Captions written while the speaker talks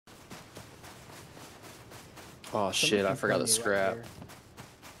Oh shit, I forgot the scrap.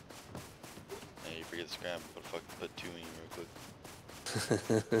 Yeah, you forget the scrap, but fucking put 2 in real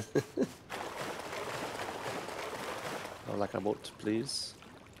quick. Oh, like a boat, please.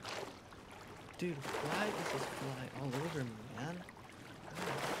 Dude, why is this fly all over me, man?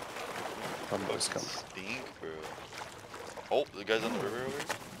 Bombers come. Stink, bro. Oh, the guy's on the river over here?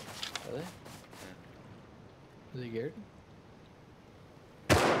 Really? Yeah. Is he geared?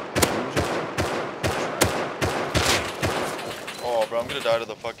 Oh, bro, I'm gonna die to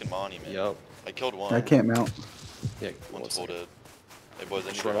the fucking Monty, man. Yup. I killed one. I can't mount. Yeah, One's full dead. Hey, boys, I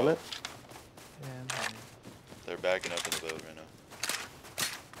need just to run on go. it. Yeah, I'm fine. They're backing up in the boat right now.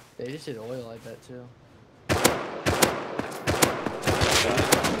 They just did oil, I bet, too.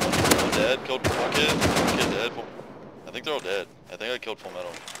 One dead, killed one kid. One kid dead. I think they're all dead. I think I killed Full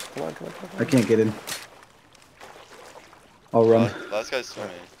Metal. Come on, come on, come on. I can't get in. I'll run. Last guy's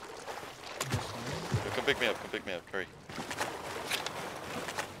swimming. Yo, come pick me up, come pick me up, hurry.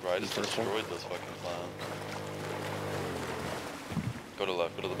 Bro, I just destroyed this fucking clown. Go to the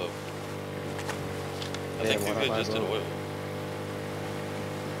left, go to the boat. I think these guys just did oil.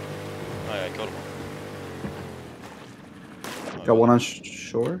 Oh yeah, I killed him. Got one on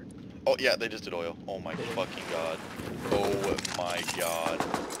shore. Oh yeah, they just did oil. Oh my fucking god. Oh my god.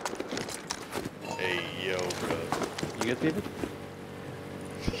 Hey yo, bro. You get David?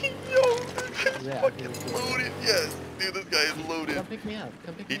 Yo, this guy's fucking loaded. Yes, dude, this guy is loaded. Come pick me up.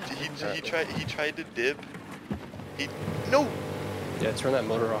 Come pick me up. He tried to dip. No. Yeah, turn that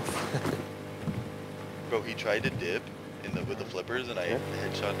motor off. Bro, he tried to dip with the flippers, and I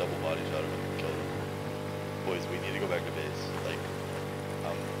headshot, double body shot him, and killed him. Boys, we need to go back to base. Like,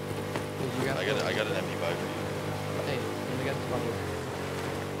 I got an MP5 for you. Hey, we got this bundle.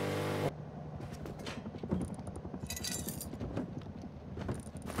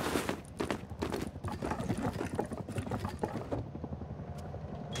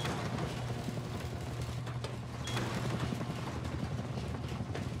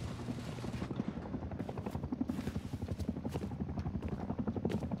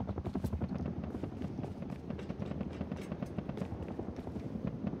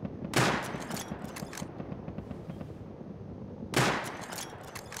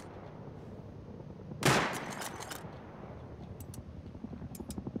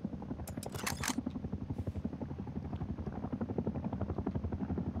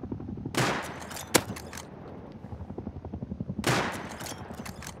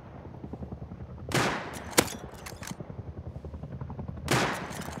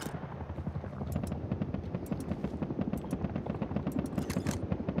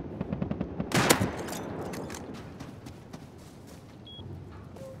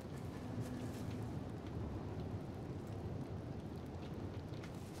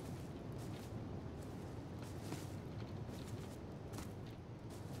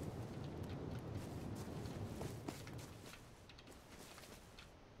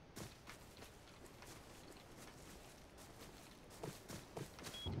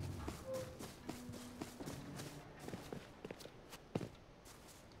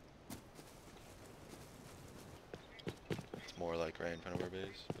 More like right in front of our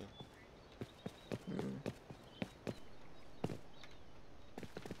base. But...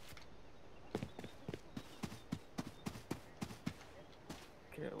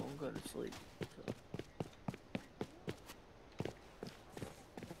 Okay, I won't go to sleep. So.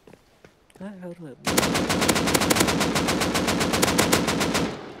 How do I...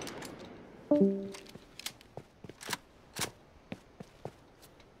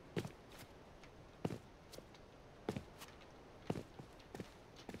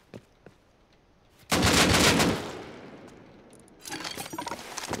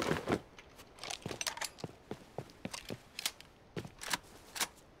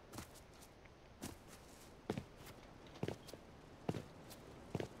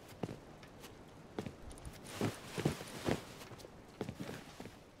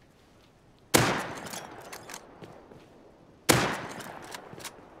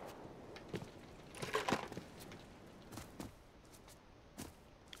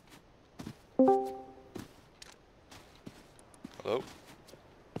 Hello?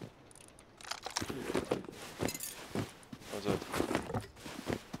 What's up?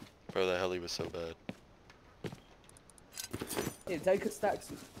 Bro, that heli was so bad. Here, take a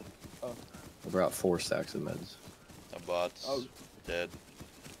stacks. Oh. I brought 4 stacks of meds. The bots dead.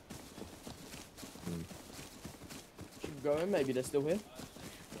 Keep going, maybe they're still here.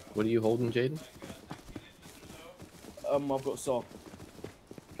 What are you holding, Jaden? I've got saw.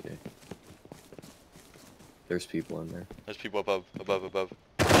 Okay. There's people in there. There's people above.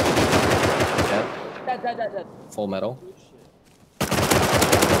 Yeah. Dead. Full metal. Good shit.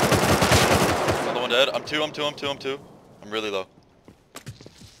 Another one dead. I'm two. I'm really low.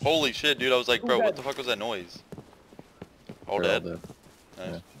 Holy shit, dude. I was like, bro, what the fuck was that noise? All They're dead? Nice.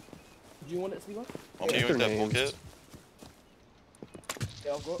 Yeah. Do you want it, Steven? How many units got full kit?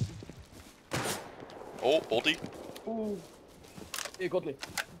 Yeah, I've got. Oh, bolty. Ooh. Yeah, godly.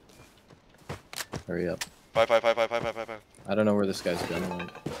 Hurry up. Five. I don't know where this guy's gun went.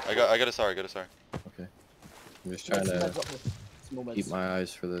 I got a SAR. Okay. I'm just trying Some to meds up here. Small meds. keep my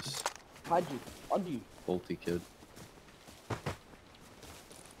eyes for this Behind you. Under you. bolty kid.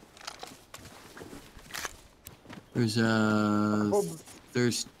 There's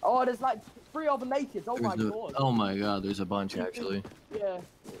there's Oh, there's like 3 other natives. Oh my god. oh my god, there's a bunch actually. Yeah.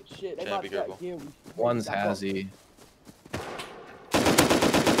 Shit, they Yeah, might be be out careful. here. One's Hazy.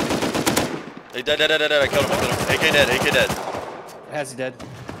 Hey, dead. I killed him. AK dead. Has he dead?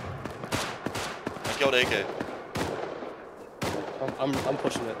 I killed AK. I'm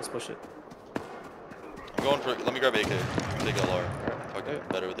pushing it. Let's push it. I'm going for. Let me grab AK. I'm gonna take LR. Fuck it,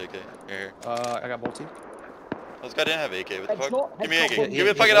 better with AK. Here. I got bolty. Oh, this guy didn't have AK. What the fuck? Headshot, Give me headshot, AK. bolty. Give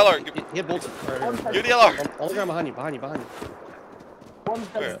me the fucking LR. He had bolty. One Give me the LR. On the ground behind you. Behind you. One's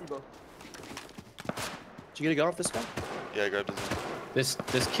Where? dead, Steven. Did you get a gun off this guy? Yeah, I grabbed his.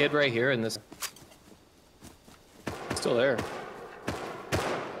 This kid right here and this Still there.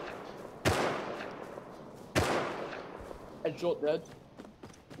 Headshot dead.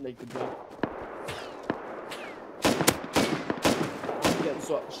 Naked dead. I'm getting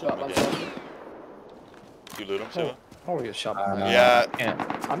shot by Okay. something. You loot him, Siva? I want to get shot behind me. Yeah. can't.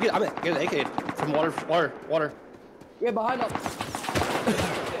 I'm getting an AK from water. Yeah, behind us.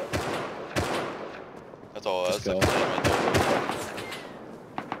 That's all. Let's That's go. like right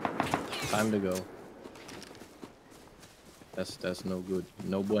there. Time to go. That's no good.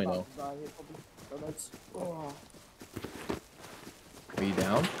 No bueno. Oh. Are you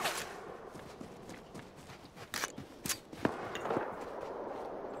down?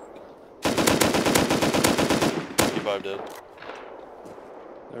 P5 dead.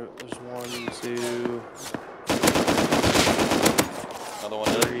 There's 1, 2, Another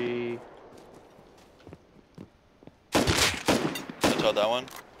one dead. 3. Headshot that one.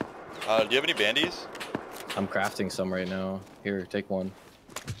 Do you have any bandies? I'm crafting some right now. Here, take one.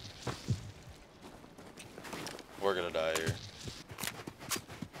 We're gonna die here.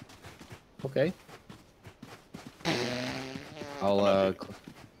 Okay. I'll I'm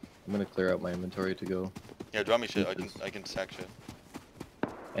gonna clear out my inventory to go. Yeah, drop me shit. I can stack shit.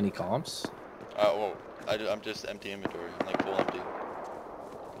 Any comps? Whoa. I'm just empty inventory. I'm like full empty.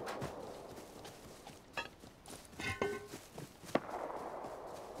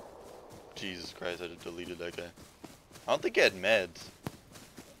 Jesus Christ, I just deleted that guy. I don't think he had meds.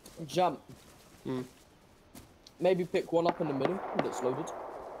 Jump. Hmm. Maybe pick one up in the middle that's loaded.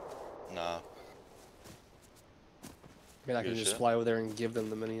 Nah. I mean, I can Good just shit. fly over there and give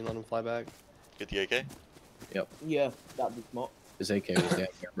them the mini and let them fly back. Get the AK? Yeah, that'd be smart. His AK was damn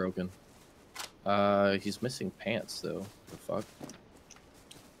near broken. He's missing pants though. The fuck?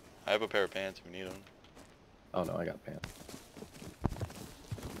 I have a pair of pants if we need them. Oh no, I got pants.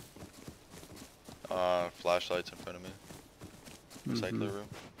 Flashlights in front of me. Recycler room.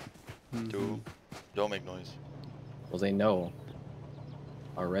 Two. Don't make noise. Well, they know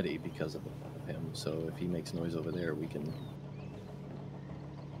already because of him. So if he makes noise over there, we can.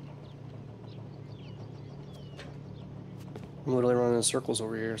 I'm literally running in circles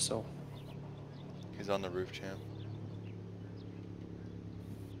over here, so. He's on the roof, champ.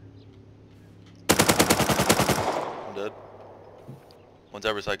 I'm dead. One's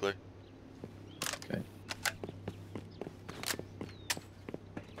at recycler. Okay.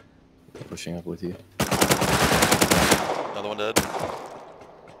 Pushing up with you. Another one dead.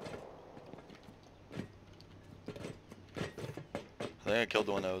 I think I killed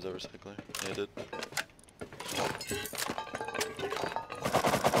the one that was at recycler. Yeah, I did.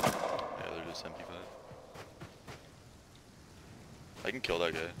 Yeah, they're just MP5. I can kill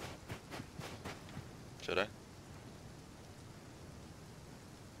that guy. Should I?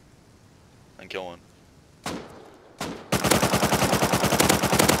 I can kill one.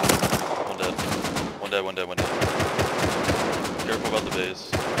 One dead. Careful about the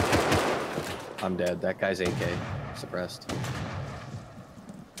base. I'm dead. That guy's AK suppressed.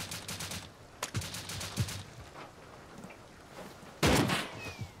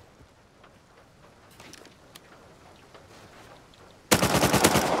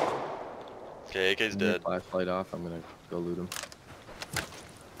 Okay, AK's dead. Flashlight off. I'm gonna go loot him.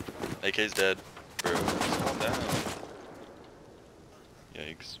 AK's dead. Bro, calm down.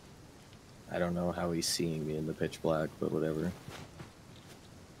 Yikes. I don't know how he's seeing me in the pitch black, but whatever. Do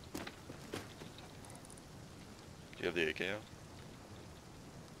you have the AK out?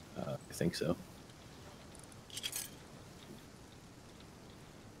 I think so.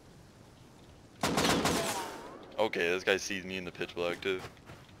 Okay, this guy sees me in the pitch black too.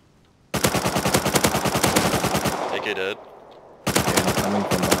 AK dead. Okay, I'm coming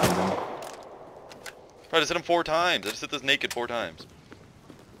from behind him. Bro, I just hit him 4 times. I just hit this naked 4 times.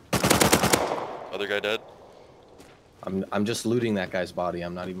 Other guy dead. I'm just looting that guy's body.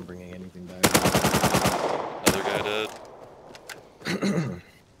 I'm not even bringing anything back. Another guy dead.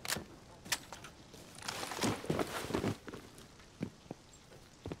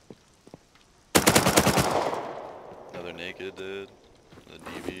 Another naked dead. The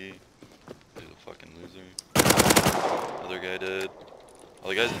DB. He's a fucking loser. Another guy dead. Oh,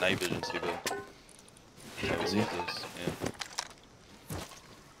 the guy's night vision, Steve. Is he? Yeah.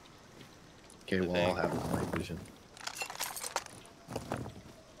 Okay, well, I'll have night vision.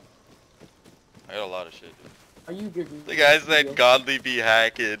 I got a lot of shit, dude. Are you giving? The guy said godly be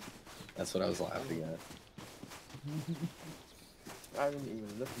hacking. That's what I was laughing at. I haven't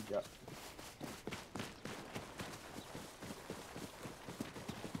even looked yet.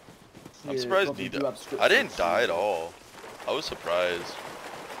 I'm surprised he died. I didn't die at all. I was surprised.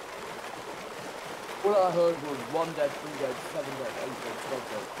 All I heard was 1 dead, 3 dead, 7 dead, 8 dead, 12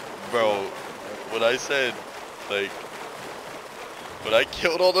 dead. Bro, when I said, like, when I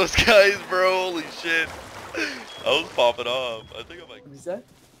killed all those guys, bro, holy shit. I was popping off. I think I'm like, What did you say? I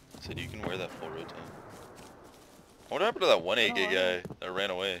said you can wear that full rotate. What happened to that one AK guy that ran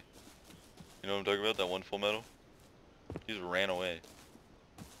away? You know what I'm talking about? That one full metal? He just ran away.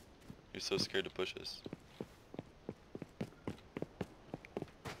 He was so scared to push us.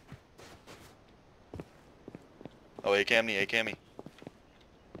 Oh, AK me, AK me.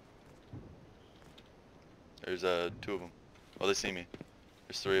 There's 2 of them. Oh, they see me.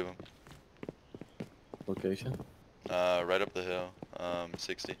 There's 3 of them. Location? Right up the hill.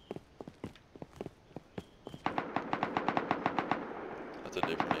 60. That's a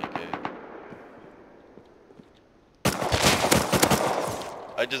different AK.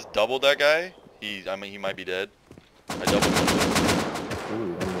 I just doubled that guy. I mean, he might be dead. I doubled him.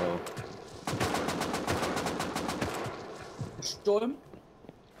 Ooh, one low. Shot him.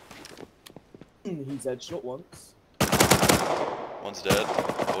 He's headshot once. One's dead.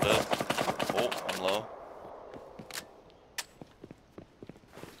 Full dead. Oh, I'm low.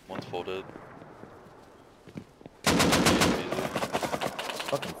 One's full dead.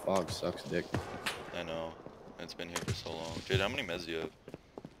 Fucking fog sucks dick. I know. It's been here for so long. Jade, how many meds do you have?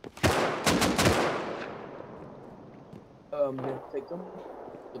 Here, take them.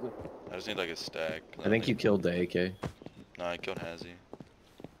 I just need like a stack. I think you killed the AK. No, I killed Hazy.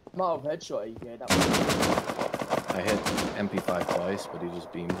 Might have headshot AK, that one. I hit MP5 twice, but he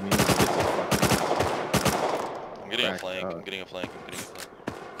just beamed me. I'm getting a Cracked flank. up. I'm getting a flank. I'm getting a flank.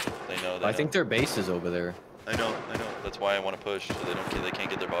 They know. They I know. think their base is over there. I know. I know. That's why I want to push, so they can't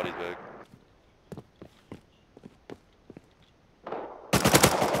get their bodies back.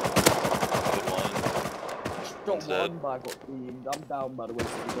 Good one. Shot One's dead. one, but I got beamed. I'm down by the way.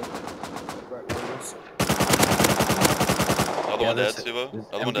 Another one dead, this Stuvo. MP5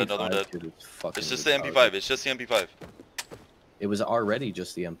 Another one dead. Another one dead. dude is fucking It's just the retarded. MP5. It's just the MP5. It was already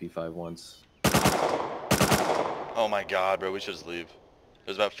just the MP5 once. Oh my god, bro. We should just leave.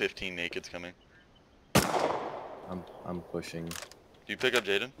 There's about 15 nakeds coming. I'm pushing. Do you pick up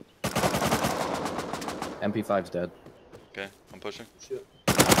Jaden? MP5's dead. Okay, I'm pushing. Shit.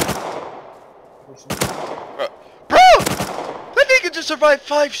 Bro! That nigga just survived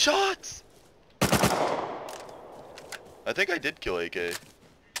 5 shots! I think I did kill AK.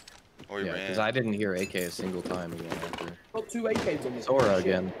 Or he Yeah, ran. because I didn't hear AK a single time again after. Got 2 AKs on this. Sora Shit.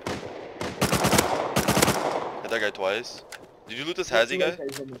 again. Hit that guy twice. Did you loot this Got Hazy 2 guy?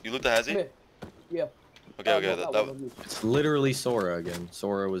 AKs on me. You loot the Hazy? Come here. Yeah. Okay, okay. Got That, one on you. It's literally Sora again.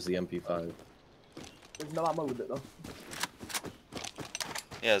 Sora was the MP5. There's no ammo with it though.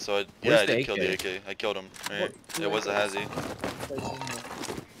 yeah, so I Where's did the kill the AK. I killed him. Right. What? It was a Hazy.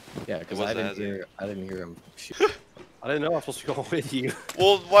 Yeah, because was I the didn't hear him shoot. I didn't know I was supposed to go with you.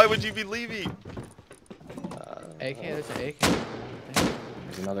 Well, why would you be leaving? AK, there's an AK.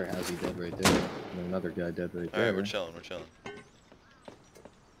 There's another Hazy dead right there. And another guy dead right there. Alright, we're chilling, we're chilling.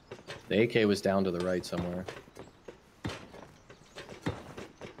 The AK was down to the right somewhere.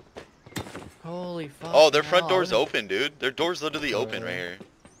 Holy fuck. Oh, their front door's hell. open, dude. Their door's literally open right here.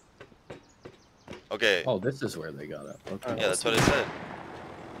 Okay. Oh, this is where they got it. Okay. Yeah, that's what I said.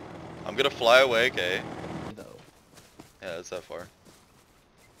 I'm gonna fly away, okay? Though. Yeah, that's that far.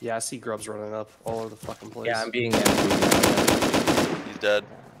 Yeah, I see grubs running up all over the fucking place. Yeah, I'm being M2. He's dead.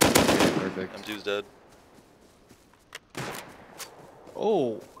 Okay, perfect. M2's dead.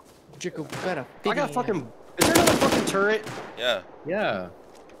 Oh, Jicko got a I got fucking. Is there another fucking turret? Yeah. Yeah.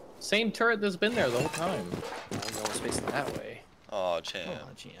 Same turret that's been there the whole time. I don't know, it's facing that way. Oh, champ. Oh,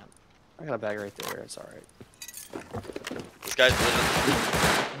 champ. I got a bag right there. It's all right. This guy's living.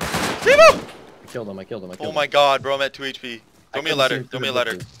 I killed him. I killed him. I killed Oh him. my god, bro, I'm at 2 HP. I Throw me a couldn't see ladder. him Throw through me a the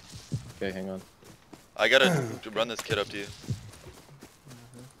ladder. bushes. Okay, hang on. I gotta run this kid up to you.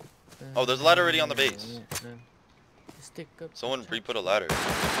 Oh, there's a ladder already on the base. Stick up. Someone re-put a ladder.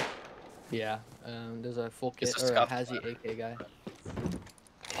 Yeah, there's a full kit It's a or a scuff. Hazy AK guy.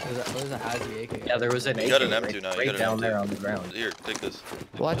 There's a Hazy AK guy. Yeah, there was an You AK got an M2 right, now, you right got an down M2. there on the ground. Here, take this.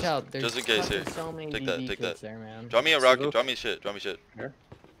 Watch Just- out, there's just in case, fucking here. so many Take that, DB take kits that. there, man. Drop me a rocket, drop me shit, drop me shit.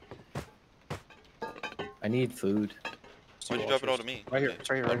 I need food. Why'd you drop it all to me? Right here. Okay. It's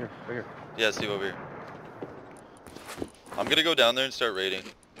right here. Right here. Right here. Yeah, Steve, over here. I'm gonna go down there and start raiding.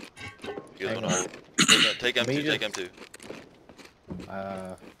 You guys Hang wanna on. hold? Take Let me M2, take just-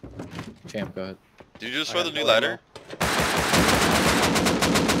 M2. Champ, go ahead. Did you just I throw the have new no ladder?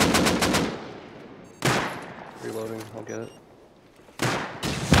 Reloading. I'll get it.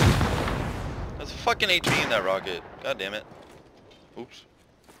 There's a fucking HE in that rocket. God damn it. Oops.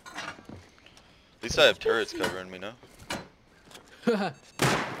 At least I have turrets covering me now.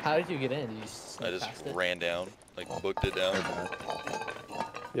 How did you get in? Did you sneak I just past it? ran down, like booked it down.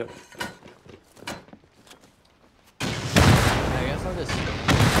 Yep. I guess I'll just.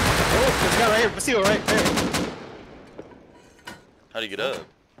 Oh, there's a guy right here. See him right there. How do you get up?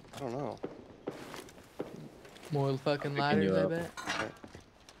 I don't know. More fucking picking ladders, you I up. bet.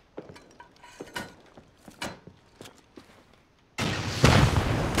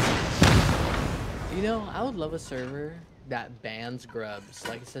 You know, I would love a server that bans grubs.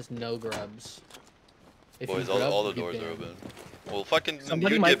 Like it says no grubs. If you Boys, grub, all the you doors ban. are open. Well, fucking,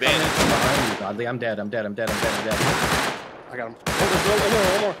 Somebody you'd might get come in banned. from behind you, Godly. I'm dead. I'm dead. I'm dead. I'm dead. I'm dead. I'm dead. I got him. Oh, there's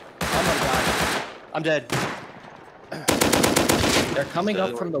one more. Oh my god. I'm dead. They're coming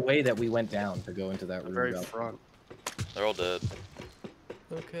Dead. up from the way that we went down to go into that The room. very Rob. front. They're all dead.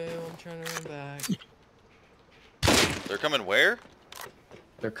 Okay, well, I'm trying to run back. They're coming where?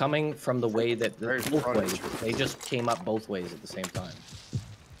 They're coming from the way that Very both front. ways. They just came up both ways at the same time.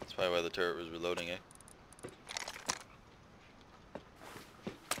 That's probably why the turret was reloading, eh?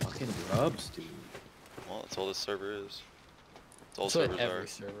 Fucking grubs, dude. Well, that's all this server is. That's all That's what servers every are.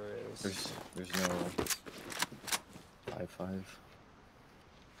 server is. There's no 5-5.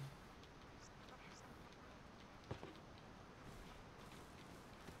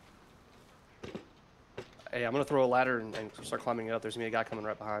 Hey, I'm gonna throw a ladder and start climbing it up. There's gonna be a guy coming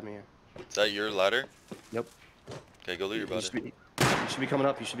right behind me. Is that your ladder? Yep. Okay, go loot your You body. should be coming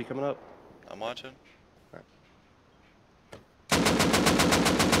up. You should be coming up. I'm watching.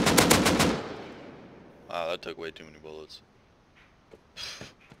 Wow, that took way too many bullets.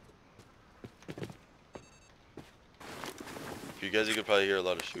 You guys, you could probably hear a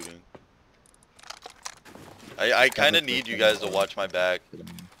lot of shooting. I kind of need you guys to watch my back.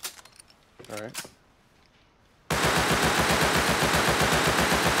 All right.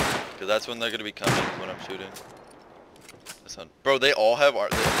 Because that's when they're going to be coming, is when I'm shooting. This one. Bro, they all have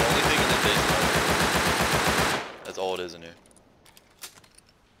art. The only thing in this base is armor. That's all it is in here.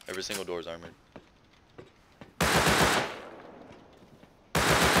 Every single door is armored.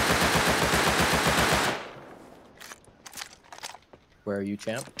 Where are you,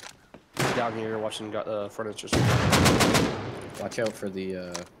 champ? I'm down here watching front entrance. Watch out for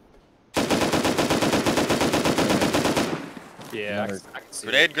the Yeah. Another I can see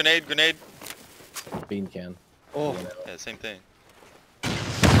it. Grenade, grenade, grenade! bean can. Oh, Yeah, same thing.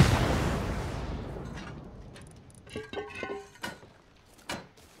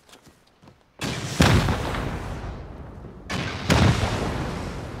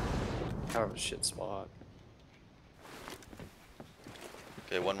 kind of a shit spot.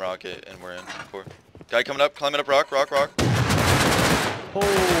 Okay, one rocket, and we're in. 4. Guy coming up, climbing up rock, rock, rock.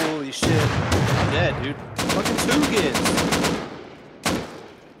 Holy shit. I'm dead, dude. Fucking Tugans.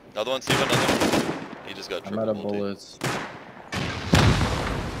 Another one, Steve, another one. He just got I'm out of triple ulti. bullets.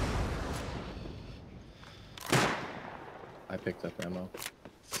 I picked up ammo.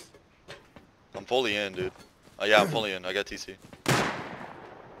 I'm fully in, dude. Yeah, I'm fully in. I got TC.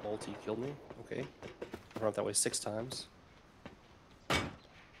 Multi killed me. Okay. I run up that way 6 times.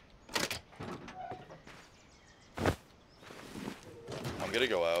 I'm gonna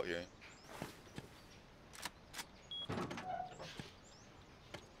go out here.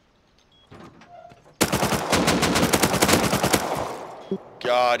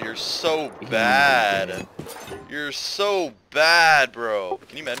 god, you're so He can't even bad. get You're so bad, bro.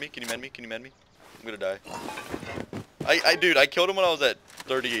 Can you med me? Can you med me? Can you med me? I'm gonna die. Dude, I killed him when I was at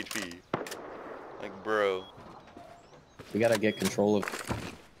 30 HP. Like, bro. We gotta get control of.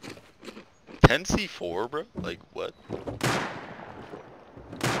 10C4, bro? Like, what?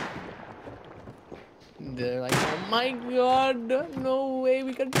 They're like, oh my god, no way,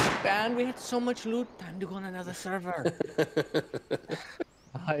 we got banned. We had so much loot. Time to go on another server.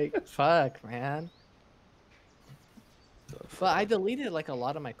 Like, fuck, man. But I deleted like a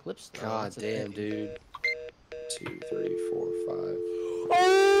lot of my clips. Though. God That's the damn, thing. dude. 2, 3, 4, 5.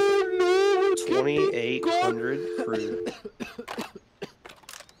 Oh no! 2,800 crew.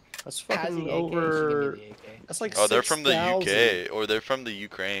 That's Has fucking the AK, she give me over. the AK. That's like Oh, they're from the 6,000. UK. Or they're from the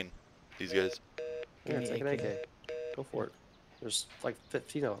Ukraine. These guys. Yeah, Give me take an AK. AK. Go for it. There's like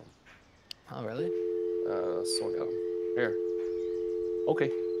 15 of them. Oh really? Someone got them. Here.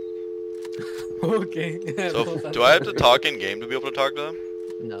 Okay. Okay. So, do I have to talk in game to be able to talk to them?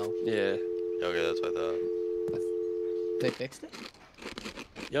 No. Yeah. Okay, that's what I thought. They fixed it?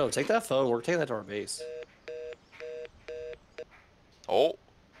 Yo, take that phone. We're taking that to our base. Oh.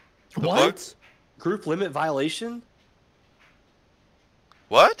 The What? fuck? Group limit violation?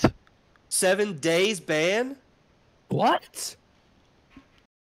 What? 7 days ban? What?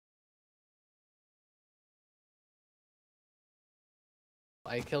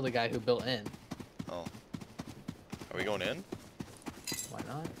 I killed a guy who built in. Oh. Are we going in? Why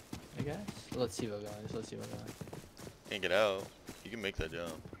not? I guess. Let's see what goes. Let's see what goes. Can't get out. You can make that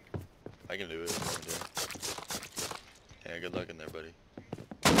jump. I can do it. I can do it. Yeah, good luck in there, buddy.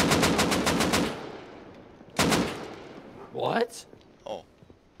 What? Oh.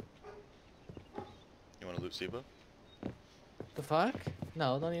 You want to loot Siva? The fuck?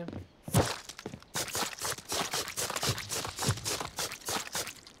 No, don't even.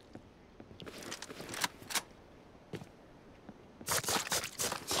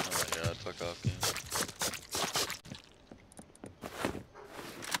 Oh my god, fuck off, game.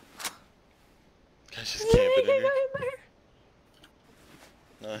 Guys just camping in here.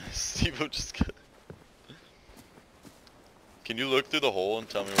 Nice. Steve just got. Can you look through the hole and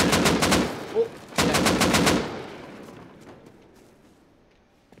tell me where he is? Oh, yeah.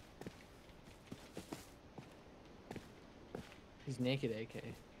 He's naked AK.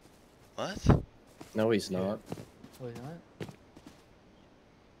 What? No, he's not. Oh, he's not?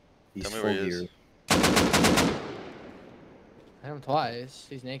 He's Tell me full where he is. gear. I hit him twice.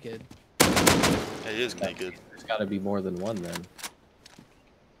 He's naked. Yeah, he is naked. There's gotta be more than one then.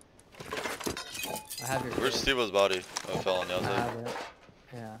 I have your Where's kill. Stevo's body? Oh, it fell on the I outside. have it.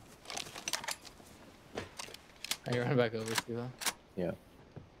 Yeah. Are you running back over, Steve? Yeah.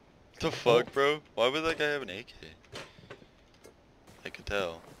 The fuck, bro? Why would that guy have an AK? I could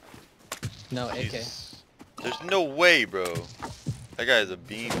tell. No, AK. Jesus. There's no way, bro. That guy is a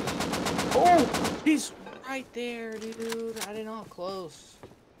beam. Oh! He's right there, dude. I didn't know how close.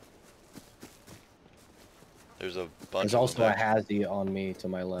 There's a bunch There's of also them a back. Hazy on me to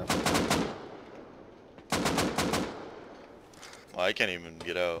my left. Well, I can't even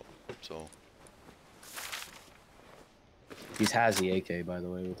get out, so. He's Hazy AK, by the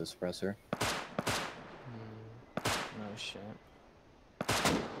way, with the suppressor. No shit.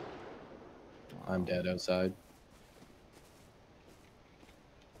 I'm dead outside.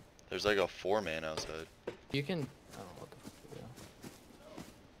 There's like a 4-man outside. You can. Oh, what the fuck? You do?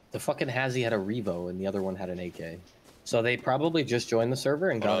 The fucking Hazy had a Revo and the other one had an AK. So they probably just joined the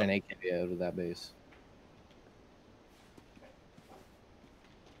server and Hold got on. an AK out of that base.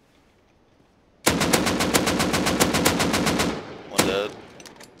 One dead.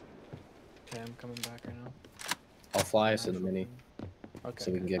 Okay, I'm coming back right now. I'll fly us in the mini Okay.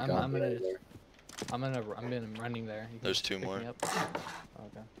 so we can get I'm gone. gonna running there. You can There's 2 pick more. me up.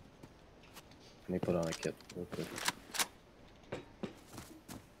 Okay. Let me put on a kit real quick.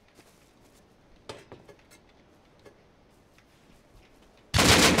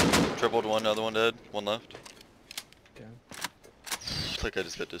 Tripled one, another one dead. One left. Okay. Like I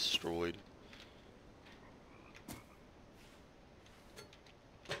just got destroyed.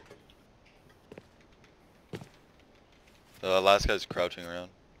 The last guy's crouching around.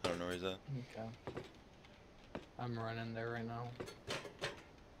 I don't know where he's at. Okay. I'm running there right now.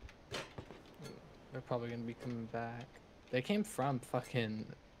 They're probably gonna be coming back. They came from fucking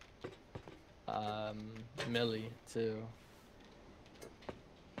Millie too.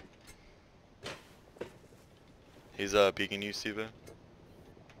 He's peeking you, Steve.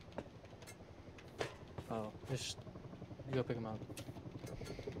 Oh, just go pick him up.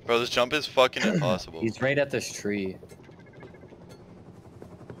 Bro, this jump is fucking impossible. He's right at this tree.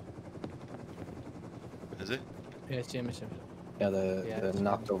 Is he? Yeah, it's Jim. It's Jim. Yeah, the it's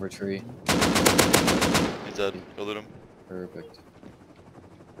knocked over tree. He's dead. Go loot him. Perfect.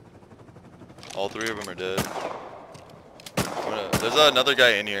 All three of them are dead. There's another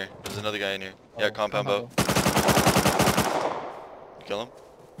guy in here. There's another guy in here. Yeah, Oh, compound bow. Kill him.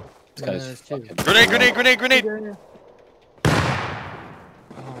 This guy's there's two. fucking. Grenade, grenade, grenade, grenade! Oh,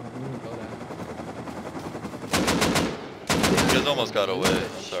 I'm gonna go down. You guys almost got away.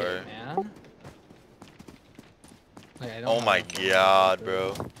 Shit, Sorry. man. Like, I don't Oh have my a- god,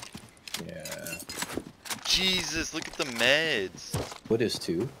 bro. Yeah. Jesus, look at the meds. Wood is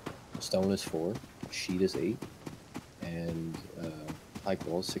 2, stone is 4, sheet is 8, and pike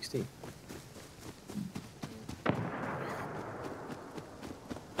wall is 16.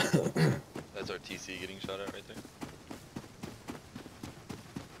 That's our TC getting shot at right there.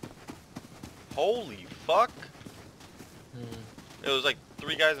 Holy fuck! Hmm. It was like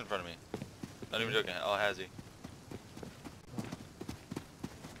 3 guys in front of me. Not even joking. Oh, has he?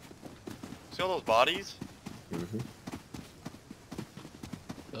 See all those bodies? Mm-hmm.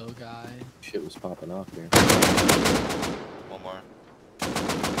 Go guy. Shit was popping off here. One more.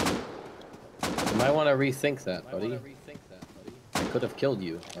 You might want to rethink that, buddy. I could have killed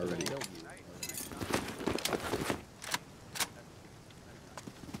you already.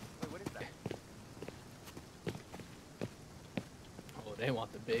 Oh, they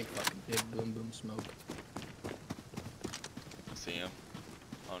want the big boom boom smoke. I see him.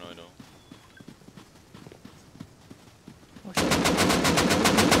 Oh no, I don't. Oh shit.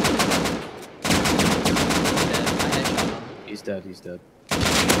 Dead. I headshot him. He's dead, he's dead.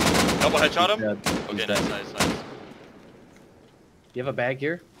 Double headshot He's him? dead. Okay, He's nice, dead. nice, nice. You have a bag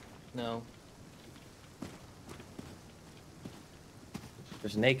here? No.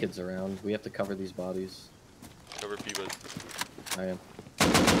 There's nakeds around. We have to cover these bodies. Cover P-Bud. I am.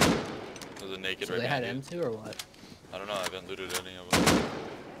 There's a naked So right they had behind you. M2 or what? I don't know, I haven't looted any of them.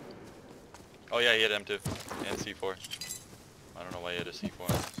 Oh yeah, he had M2 and C4. I don't know why he had a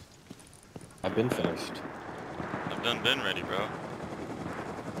C4. I've been finished. I've done been ready, bro.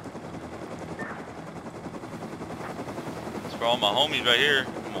 It's for all my homies right here.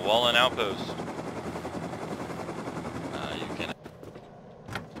 I'm a wall-in outpost. You can.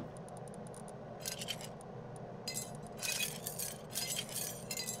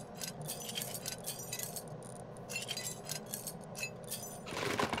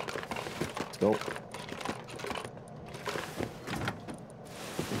 Let's go.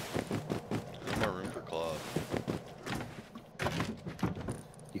 There's more room for Claw.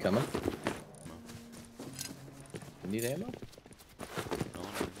 You coming? You need ammo? No, no,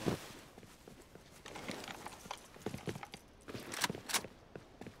 no.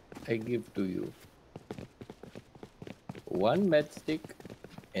 I give to you 1 med stick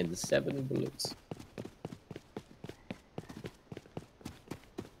and 7 bullets.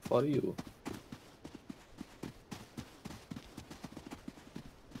 For you.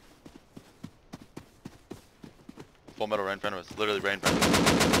 Full metal right in front of us. Literally right in front of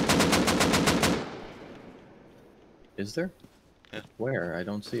us. Is there? Yeah. Where? I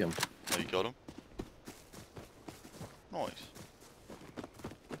don't see him. Oh, you killed him? Nice.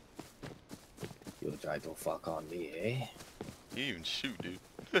 You try to fuck on me, eh? You didn't even shoot, dude.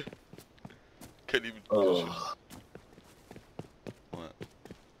 Couldn't even Ugh. shoot. What?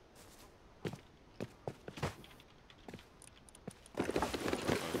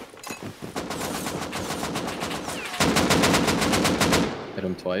 Hit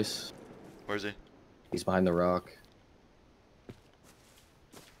him twice. Where's he? He's behind the rock.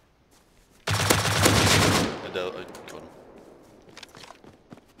 I killed him.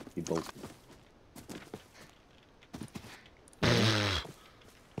 He both.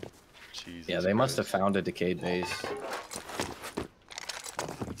 Jesus Yeah, they must have Christ. found a decayed base.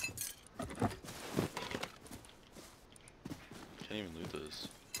 Can't even loot this.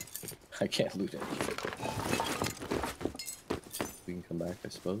 I can't loot anything. We can come back, I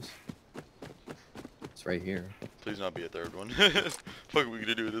suppose. It's right here. Please not be a third one. Fuck are we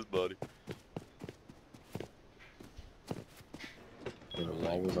gonna do with this body? The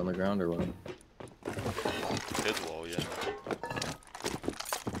wall was on the ground or what? His wall, yeah.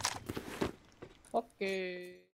 Okay.